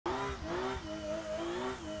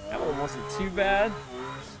one wasn't too bad.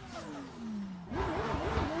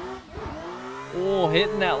 Oh,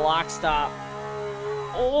 hitting that lock stop.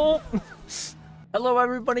 Oh! Hello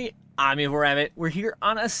everybody, I'm EVGA. We're here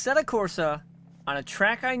on Assetto Corsa, on a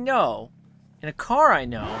track I know, in a car I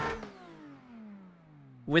know,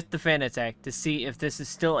 with the Fanatec, to see if this is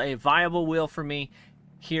still a viable wheel for me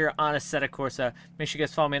here on Assetto Corsa. Make sure you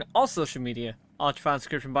guys follow me on all social media. I'll let you find the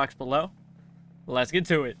description box below. Let's get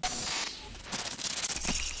to it.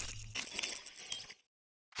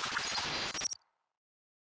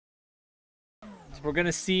 So we're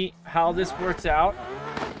gonna see how this works out.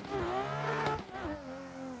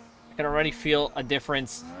 I can already feel a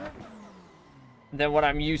difference than what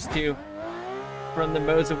I'm used to from the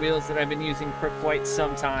MOZA wheels that I've been using for quite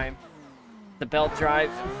some time. The belt drive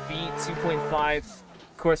v2.5.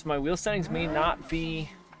 Of course, my wheel settings may not be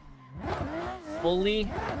fully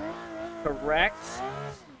correct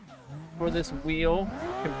for this wheel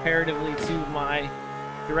comparatively to my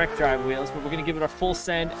direct drive wheels, but we're going to give it our full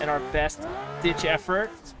send and our best ditch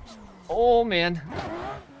effort. Oh, man.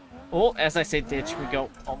 Oh, as I say ditch, we go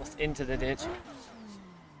almost into the ditch.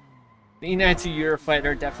 The E92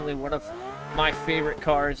 Eurofighter, definitely one of my favorite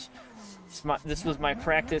cars. This was my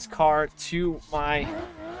practice car to my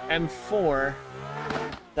M4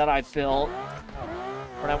 that I built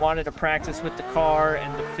when I wanted to practice with the car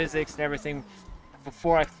and the physics and everything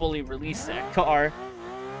before I fully released that car.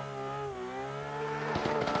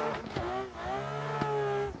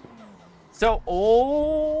 So,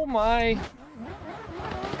 oh my...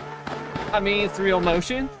 I mean, it's real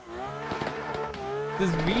motion. This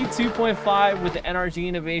v2.5 with the NRG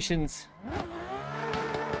Innovations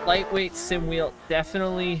lightweight sim wheel,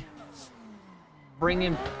 definitely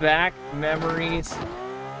bringing back memories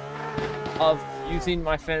of using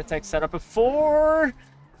my Fanatec setup before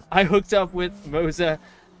I hooked up with MOZA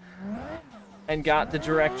and got the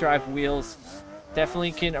direct drive wheels.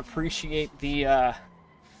 Definitely can appreciate the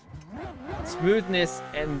smoothness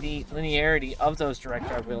and the linearity of those direct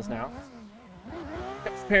drive wheels now.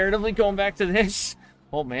 Comparatively, going back to this,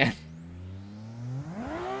 oh man.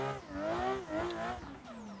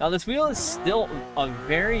 Now this wheel is still a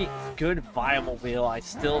very good, viable wheel. I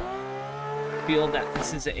still feel that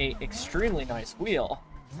this is a extremely nice wheel.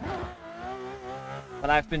 But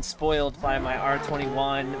I've been spoiled by my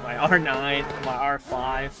R21, my R9, my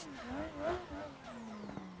R5.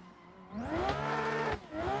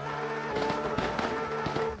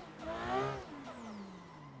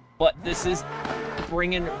 But this is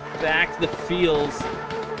bringing back the feels.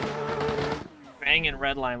 Banging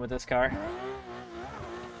red line with this car.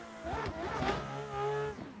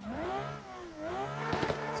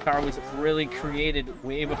 This car was really created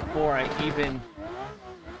way before I even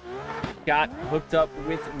got hooked up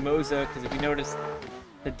with MOZA, because if you notice,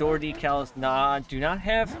 the door decals do not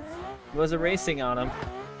have MOZA Racing on them.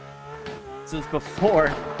 This was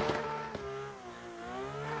before.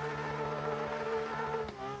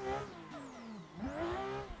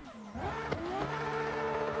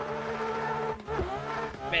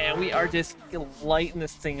 Man, we are just lighting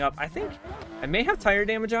this thing up. I think I may have tire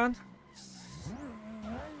damage on.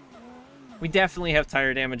 We definitely have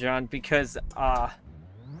tire damage on because I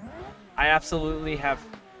absolutely have.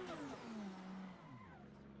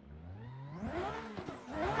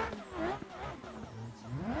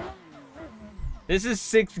 This is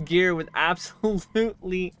 6th gear with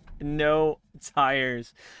absolutely no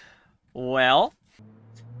tires. Well,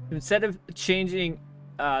 instead of changing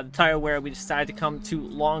the tire wear, we decided to come to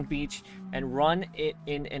Long Beach and run it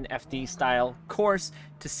in an FD style course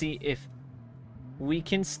to see if we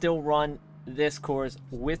can still run this course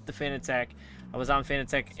with the Fanatec. I was on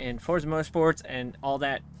Fanatec in Forza Motorsports and all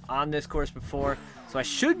that on this course before, so I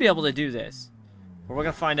should be able to do this, but we're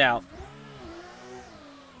gonna find out.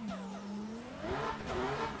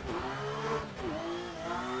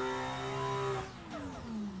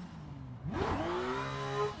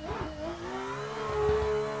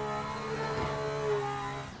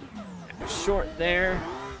 Short there.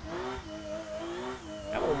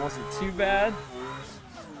 That one wasn't too bad.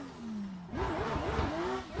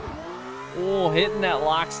 Oh, hitting that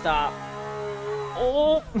lock stop.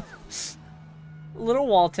 Oh, little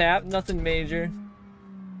wall tap, nothing major.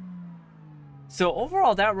 So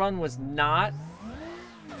overall, that run was not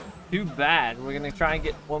too bad. We're gonna try and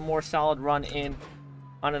get one more solid run in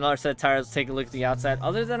on another set of tires. Let's take a look at the outside.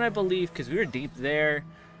 Other than I believe, because we were deep there,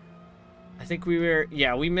 I think we were,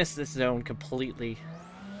 yeah, we missed this zone completely.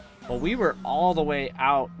 But we were all the way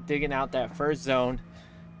out, digging out that first zone.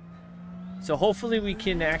 So hopefully we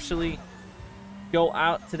can actually go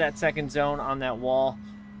out to that second zone on that wall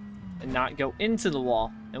and not go into the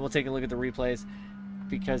wall. And we'll take a look at the replays.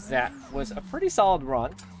 because that was a pretty solid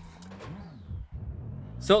run.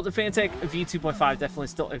 So the Fanatec v2.5 definitely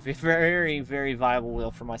still a very, very viable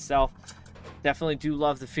wheel for myself. Definitely do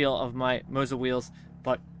love the feel of my MOZO wheels,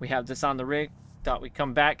 but we have this on the rig. Thought we'd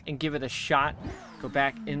come back and give it a shot. Go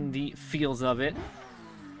back in the feels of it,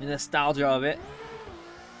 the nostalgia of it.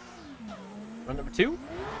 Run number 2.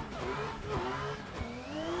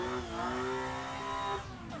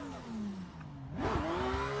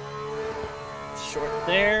 Short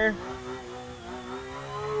there.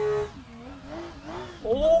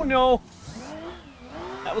 Oh no!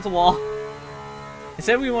 That was a wall. I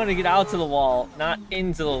said we wanted to get out to the wall, not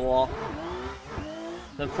into the wall.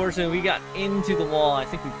 Unfortunately, we got into the wall. I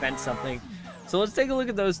think we bent something. So let's take a look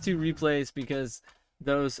at those 2 replays because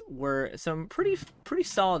those were some pretty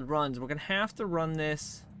solid runs. We're gonna have to run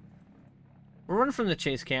this. We're running from the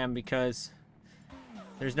chase cam because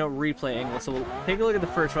there's no replay angle. So we'll take a look at the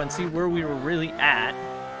first run, see where we were really at.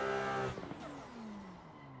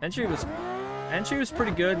 Entry was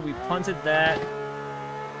pretty good. We punted that.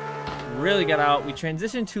 Really got out. We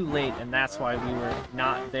transitioned too late, and that's why we were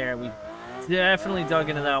not there. We definitely dug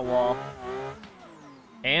into that wall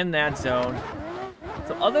and that zone.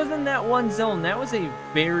 So other than that one zone, that was a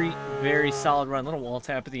very, very solid run. Little wall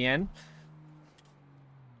tap at the end.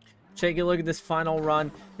 Take a look at this final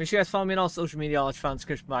run. Make sure you guys follow me on all social media. All found in the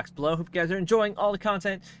description box below. Hope you guys are enjoying all the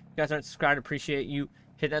content. If you guys aren't subscribed, appreciate you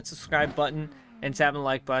hitting that subscribe button and tapping the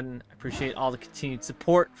like button. I appreciate all the continued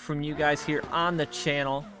support from you guys here on the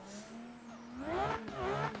channel.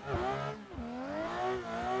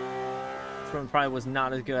 This one probably was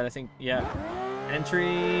not as good. I think, yeah.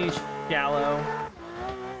 Entry, shallow.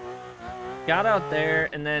 Got out there,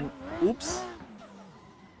 and then, oops.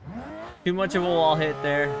 Too much of a wall hit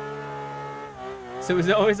there. So as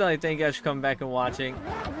always, thank you guys for coming back and watching.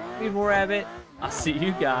 Leave more of it. I'll see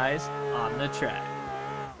you guys on the track.